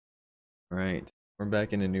Right, we're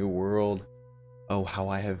back in a new world. Oh, how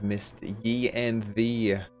I have missed ye and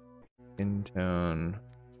thee. In tone.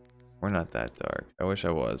 We're not that dark. I wish I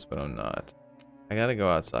was, but I'm not. I gotta go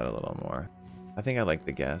outside a little more. I think I like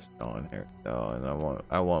the gas going here though, and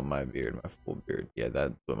I want my beard, my full beard. Yeah,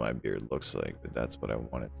 that's what my beard looks like, but that's what I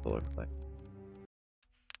want it to look like.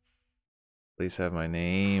 Please have my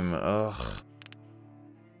name. Ugh.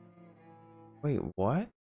 Wait, what?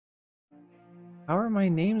 How are my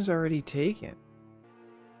names already taken?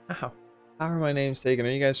 How? How are my names taken? Are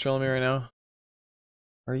you guys trolling me right now?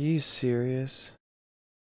 Are you serious?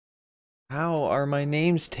 How are my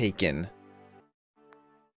names taken?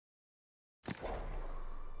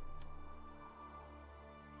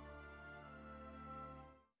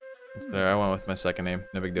 Sorry, I went with my second name.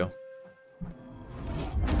 No big deal.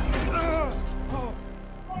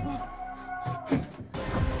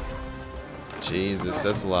 Jesus,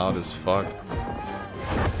 that's loud as fuck.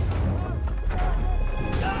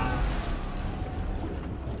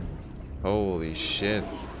 Holy shit.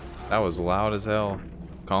 That was loud as hell.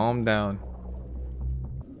 Calm down.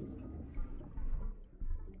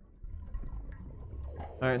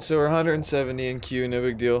 Alright, so we're 170 in queue, no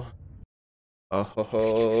big deal.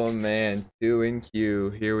 Oh man, 2 in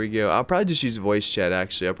queue. Here we go. I'll probably just use voice chat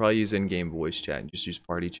actually. I'll probably use in-game voice chat and just use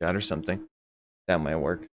party chat or something. That might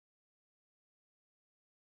work.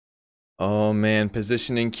 Oh man,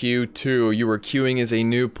 positioning Q2. You were queuing as a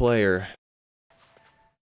new player.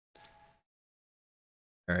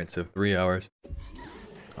 Alright, so 3 hours.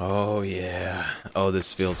 Oh yeah. Oh,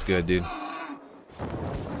 this feels good, dude.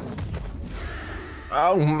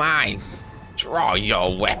 Oh my! Draw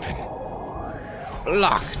your weapon.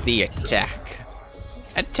 Block the attack.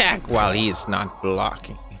 Attack while he's not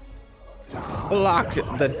blocking. Block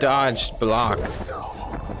the dodged block.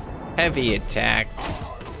 Heavy attack.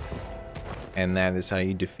 And that is how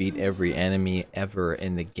you defeat every enemy ever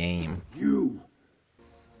in the game. You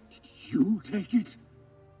take it?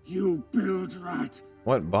 You build rat?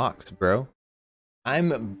 What box, bro?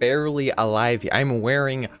 I'm barely alive. I'm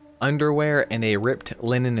wearing underwear and a ripped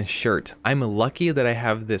linen shirt. I'm lucky that I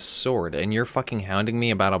have this sword, and you're fucking hounding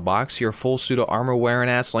me about a box? You're full suit of armor wearing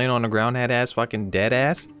ass, laying on the ground head ass, fucking dead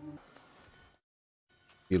ass?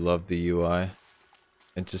 You love the UI.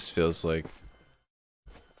 It just feels like...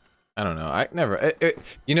 I don't know. I never...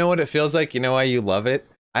 you know what it feels like? You know why you love it?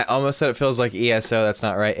 I almost said it feels like ESO. That's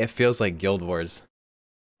not right. It feels like Guild Wars.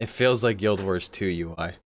 It feels like Guild Wars 2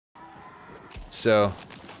 UI. So,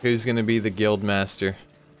 who's gonna be the guild master?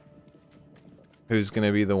 Who's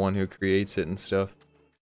gonna be the one who creates it and stuff?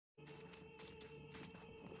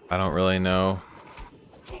 I don't really know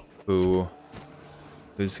who's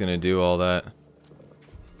gonna do all that.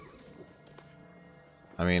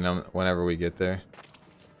 I mean, whenever we get there.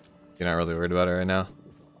 You're not really worried about it right now?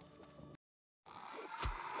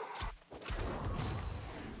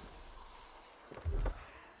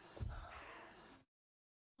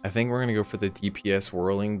 I think we're gonna go for the DPS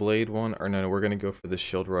Whirling Blade one, or no, we're gonna go for the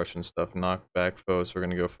Shield Rush and stuff, knock back foes, we're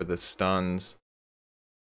gonna go for the stuns.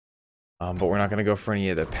 But we're not gonna go for any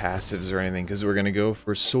of the passives or anything, because we're gonna go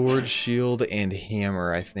for Sword, Shield, and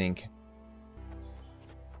Hammer, I think.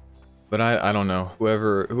 But I don't know.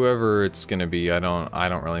 Whoever it's gonna be, I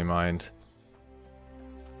don't really mind.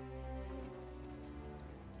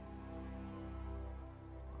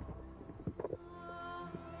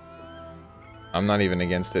 I'm not even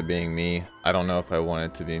against it being me. I don't know if I want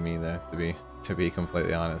it to be me though, to be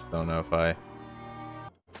completely honest. Don't know if I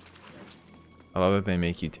love that they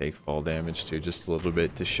make you take fall damage too, just a little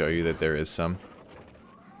bit to show you that there is some.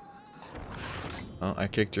 Oh, I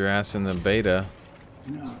kicked your ass in the beta.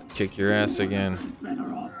 Let's kick your ass again. Better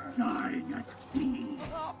off dying at sea.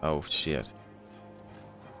 Oh shit.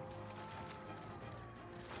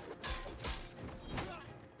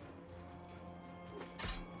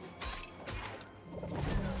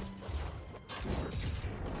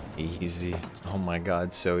 Easy. Oh my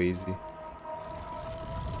god, so easy.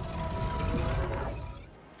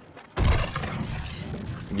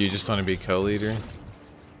 You just want to be co-leader?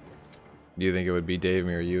 Do you think it would be Dave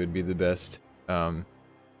or you would be the best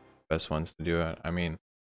ones to do it? I mean,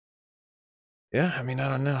 yeah, I mean, I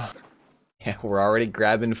don't know. Yeah, we're already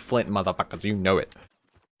grabbing Flint, motherfuckers, you know it.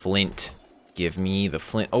 Flint. Give me the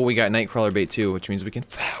Flint. Oh, we got Nightcrawler bait too, which means we can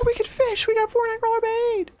fish! We got 4 Nightcrawler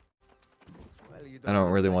bait! I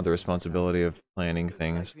don't really want the responsibility of planning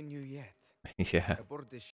things. Yeah.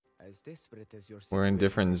 We're in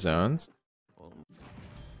different zones?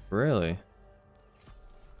 Really?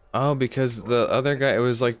 Oh, because the other guy, it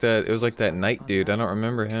was like that night dude. I don't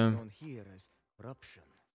remember him.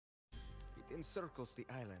 encircles the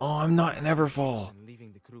island. Oh, I'm not in Everfall. And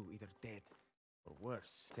leaving the crew either dead or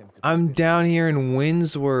worse. I'm down here in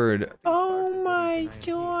Windsward. Oh my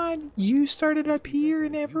god. You started up here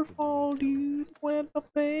in Everfall, dude. What the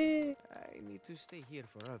fuck? I need to stay here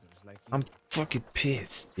for others like you. I'm fucking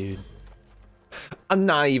pissed, dude. I'm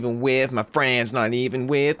not even with my friends, not even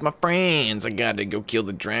with my friends. I gotta go kill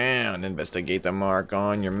the drowned. Investigate the mark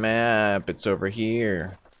on your map. It's over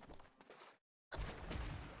here.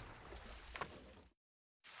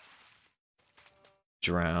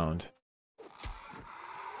 Drowned.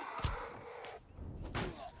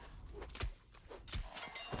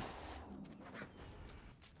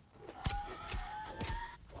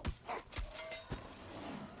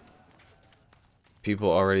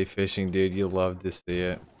 People already fishing, dude. You love to see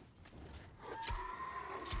it.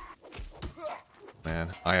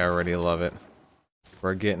 Man, I already love it.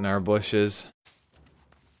 We're getting our bushes.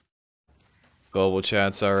 Global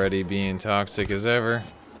chat's already being toxic as ever.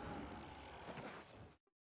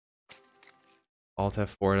 Alt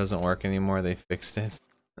F4 doesn't work anymore. They fixed it.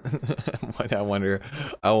 I wonder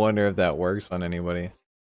if that works on anybody.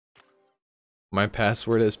 My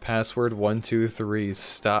password is password123.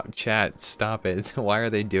 Stop chat. Stop it. Why are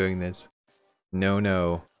they doing this? No,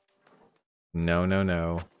 no. No, no,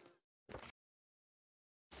 no.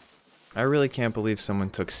 I really can't believe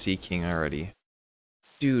someone took Sea King already.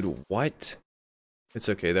 Dude, what? It's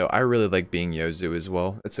okay though. I really like being Yozu as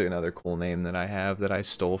well. It's another cool name that I have that I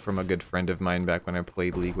stole from a good friend of mine back when I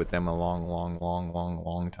played League with them a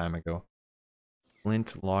long time ago.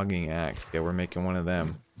 Flint logging axe. Yeah, we're making one of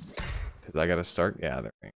them. Because I gotta start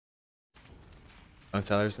gathering. Oh,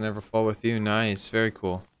 Tyler's never fall with you. Nice. Very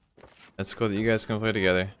cool. That's cool that you guys can play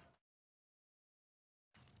together.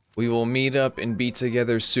 We will meet up and be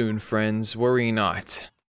together soon, friends. Worry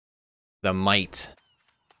not. The might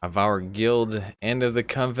of our guild and of the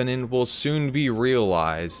Covenant will soon be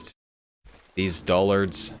realized. These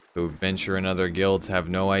dullards who venture in other guilds have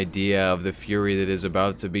no idea of the fury that is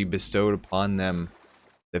about to be bestowed upon them.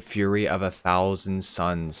 The fury of 1,000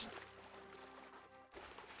 suns.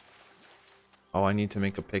 Oh, I need to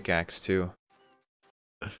make a pickaxe too.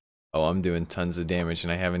 Oh, I'm doing tons of damage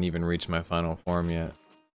and I haven't even reached my final form yet.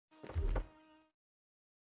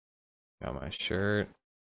 Got my shirt.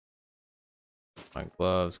 My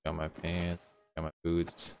gloves, got my pants, got my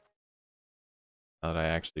boots. Now that I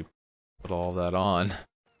actually put all that on.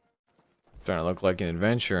 Starting to look like an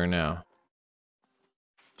adventurer now.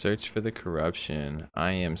 Search for the corruption.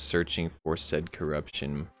 I am searching for said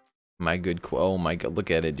corruption. My good oh my god, look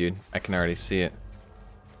at it, dude. I can already see it.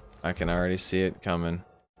 I can already see it coming.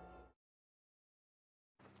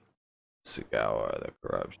 Sagawa, the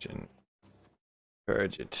corruption.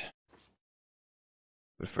 Purge it.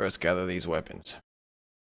 But first, gather these weapons.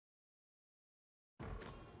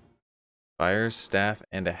 Fire, staff,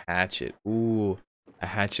 and a hatchet. Ooh, a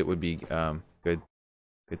hatchet would be good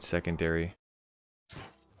secondary.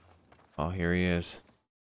 Oh, here he is.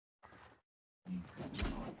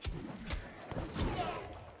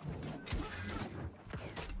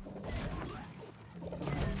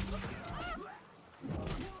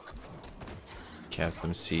 Kept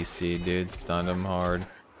him CC, dude. Stunned him hard.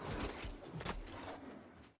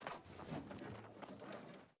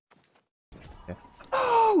 Yeah.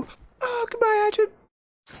 Oh! Oh, goodbye, hatchet!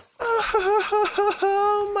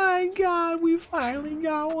 Oh my god, we finally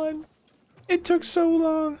got one. It took so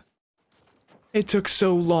long. It took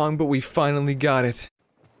so long, but we finally got it.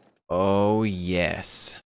 Oh,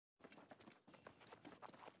 yes.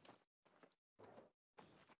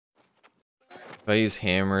 If I use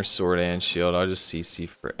hammer, sword, and shield, I'll just CC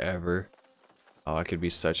forever. Oh, I could be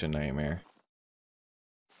such a nightmare.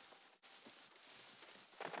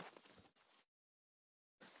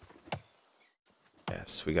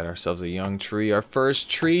 Yes, we got ourselves a young tree. Our first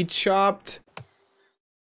tree chopped.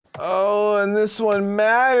 Oh, and this one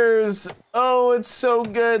matters. Oh, it's so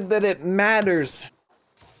good that it matters.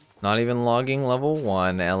 Not even logging level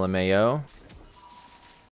 1, LMAO.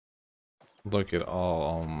 Look at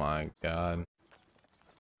all. Oh my god.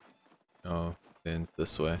 Oh, it's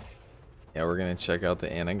this way. Yeah, we're gonna check out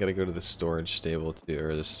the inn. I gotta go to the storage stable too,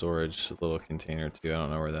 or the storage little container too. I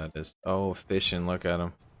don't know where that is. Oh, fishing. Look at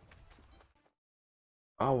him.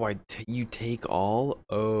 Oh, you take all?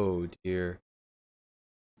 Oh dear.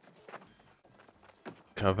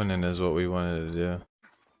 Covenant is what we wanted to do.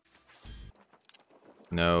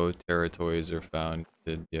 No territories are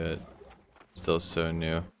founded yet. Still so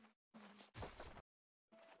new.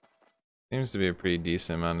 Seems to be a pretty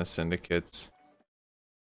decent amount of syndicates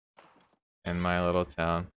in my little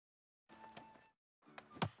town.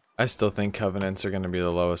 I still think covenants are going to be the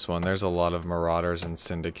lowest one. There's a lot of marauders and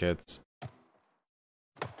syndicates.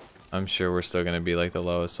 I'm sure we're still gonna be like the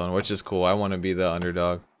lowest one, which is cool. I want to be the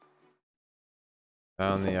underdog.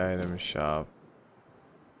 Found the item shop.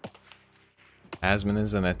 Asmon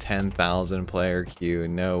is in a 10,000 player queue.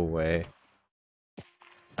 No way.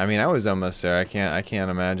 I mean, I was almost there. I can't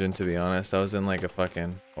imagine, to be honest. I was in like a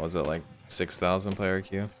fucking, what was it, like 6,000 player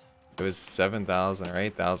queue? It was 7,000 or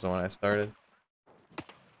 8,000 when I started.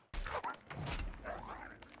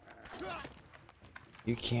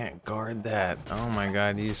 You can't guard that. Oh my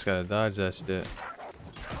god, you just gotta dodge that shit.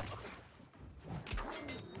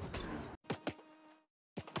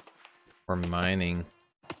 We're mining.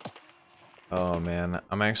 Oh man,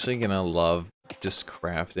 I'm actually gonna love just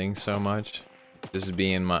crafting so much. Just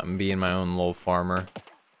being my own little farmer.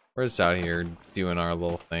 We're just out here doing our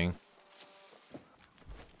little thing.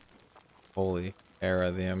 Holy era,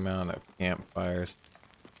 the amount of campfires.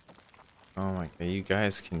 Oh my god, you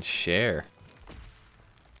guys can share.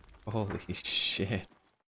 Holy shit.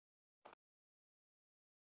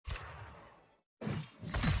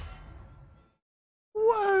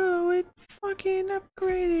 Whoa, it fucking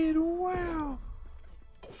upgraded. Wow.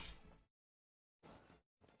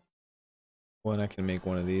 Well, I can make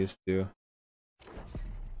one of these too.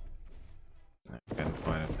 I couldn't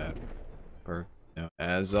find that perk. No,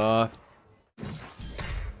 Azoth.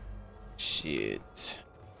 Shit.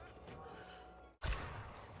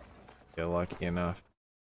 Get lucky enough.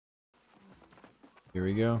 Here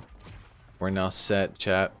we go. We're now set,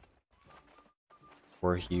 chat.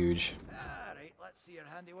 We're huge. Alright, let's see your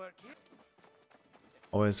handiwork here.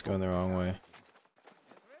 Always going the wrong way.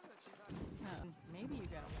 Maybe you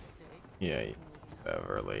got what it takes. Yeah,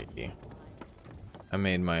 whatever, lady. I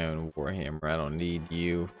made my own Warhammer. I don't need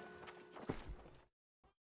you.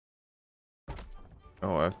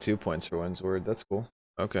 Oh, I have 2 points for one sword. That's cool.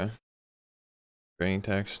 Okay. Training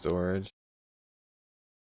tax, storage,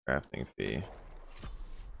 crafting fee.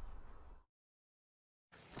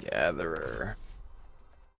 Gatherer.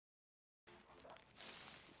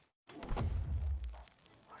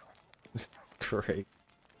 Great.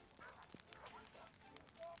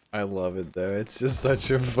 I love it though. It's just such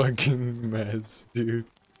a fucking mess, dude.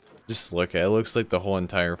 Just look at it. It looks like the whole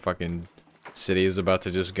entire fucking city is about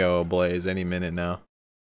to just go ablaze any minute now.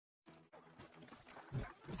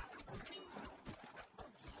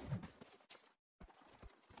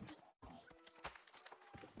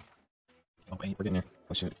 Oh wait, we're getting there.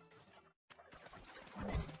 Oh shoot.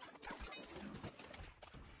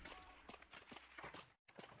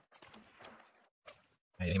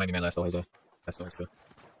 Hey, he might be my last though, Hazel. That's still good.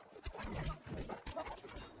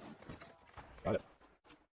 Got it.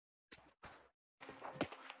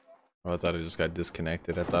 Oh, I thought it just got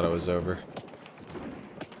disconnected. I thought it was over.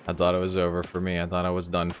 I thought it was over for me. I thought I was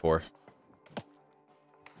done for.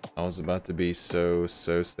 I was about to be so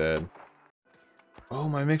sad. Oh,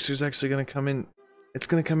 my mixer's actually gonna come in. It's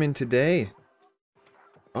gonna come in today.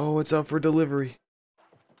 Oh, it's out for delivery.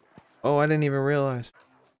 Oh, I didn't even realize.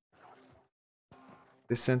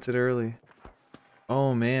 They sent it early.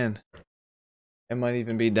 Oh man. It might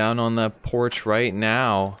even be down on the porch right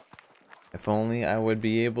now. If only I would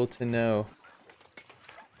be able to know.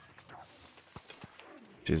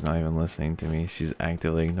 She's not even listening to me. She's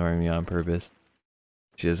actively ignoring me on purpose.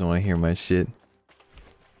 She doesn't want to hear my shit.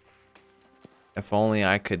 If only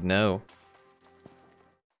I could know.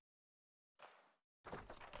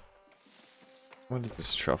 What is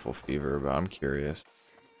this truffle fever about? I'm curious.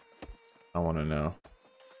 I want to know.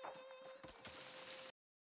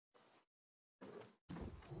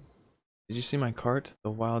 Did you see my cart? The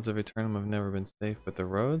wilds of Eternum have never been safe, but the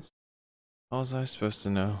roads? How was I supposed to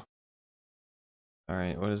know?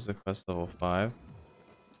 Alright, what is the quest level 5?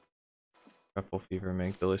 Truffle fever,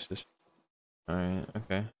 make delicious. Alright,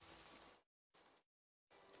 okay.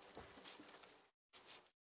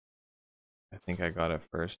 I think I got it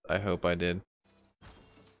first. I hope I did.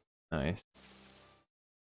 Nice.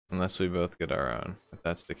 Unless we both get our own. If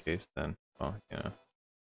that's the case, then, well, you know.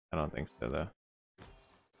 I don't think so, though.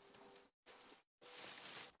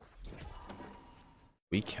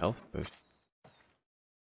 Weak health potion.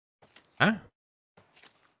 Huh?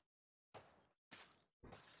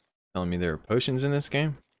 Telling me there are potions in this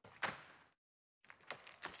game?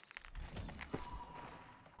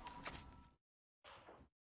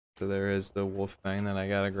 So there is the wolf fang that I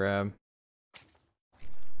gotta grab.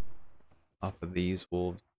 Off of these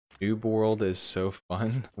wolves. Noob World is so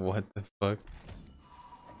fun. What the fuck?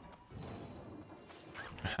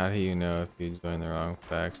 How do you know if you join the wrong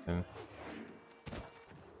faction?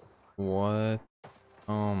 What?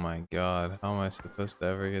 Oh my god. How am I supposed to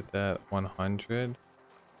ever get that? 100?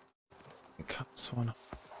 It costs 100.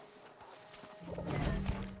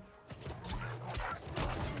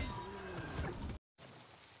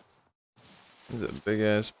 This is a big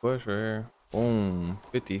ass push right here. Boom,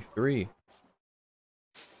 53.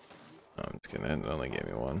 Oh, I'm just kidding, it only gave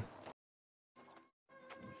me one.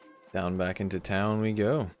 Down back into town we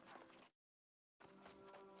go.